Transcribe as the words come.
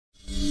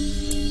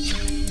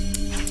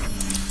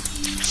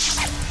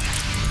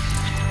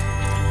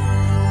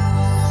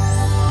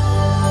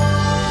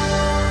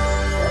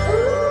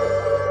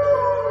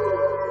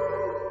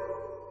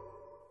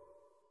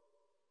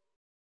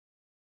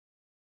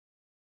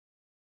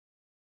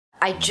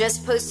I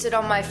just posted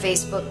on my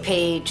Facebook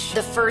page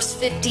the first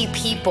 50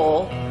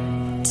 people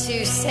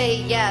to say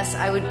yes,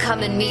 I would come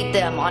and meet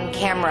them on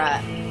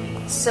camera.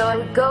 So I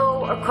would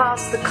go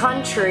across the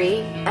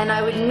country and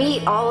I would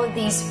meet all of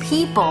these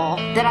people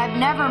that I've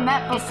never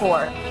met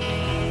before.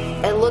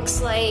 It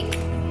looks like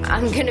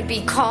I'm gonna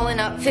be calling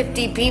up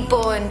 50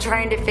 people and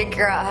trying to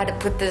figure out how to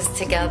put this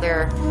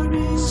together.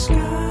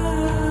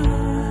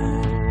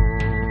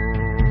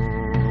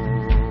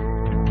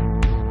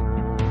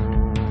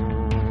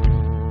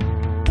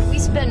 We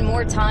spend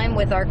more time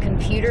with our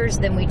computers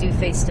than we do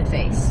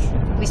face-to-face.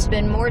 We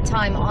spend more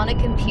time on a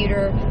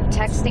computer,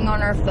 texting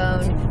on our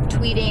phone,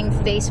 tweeting,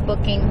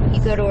 Facebooking.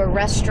 You go to a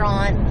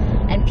restaurant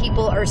and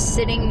people are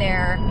sitting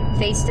there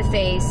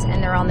face-to-face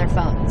and they're on their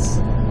phones.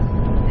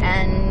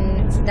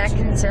 And that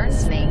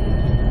concerns me.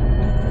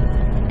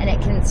 And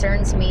it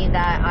concerns me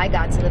that I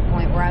got to the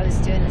point where I was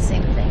doing the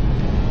same thing.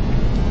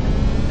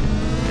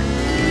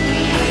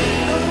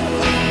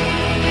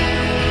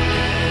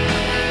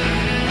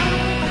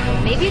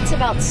 Maybe it's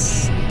about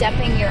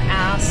stepping your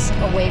ass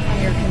away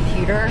from your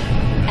computer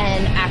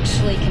and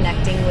actually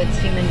connecting with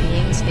human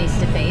beings face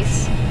to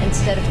face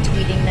instead of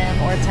tweeting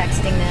them or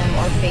texting them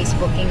or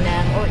Facebooking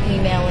them or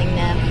emailing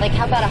them. Like,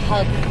 how about a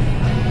hug?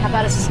 How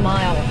about a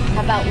smile?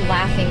 How about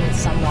laughing with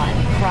someone,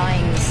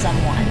 crying with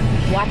someone,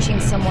 watching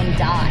someone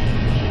die?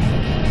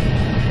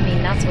 I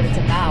mean, that's what it's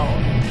about.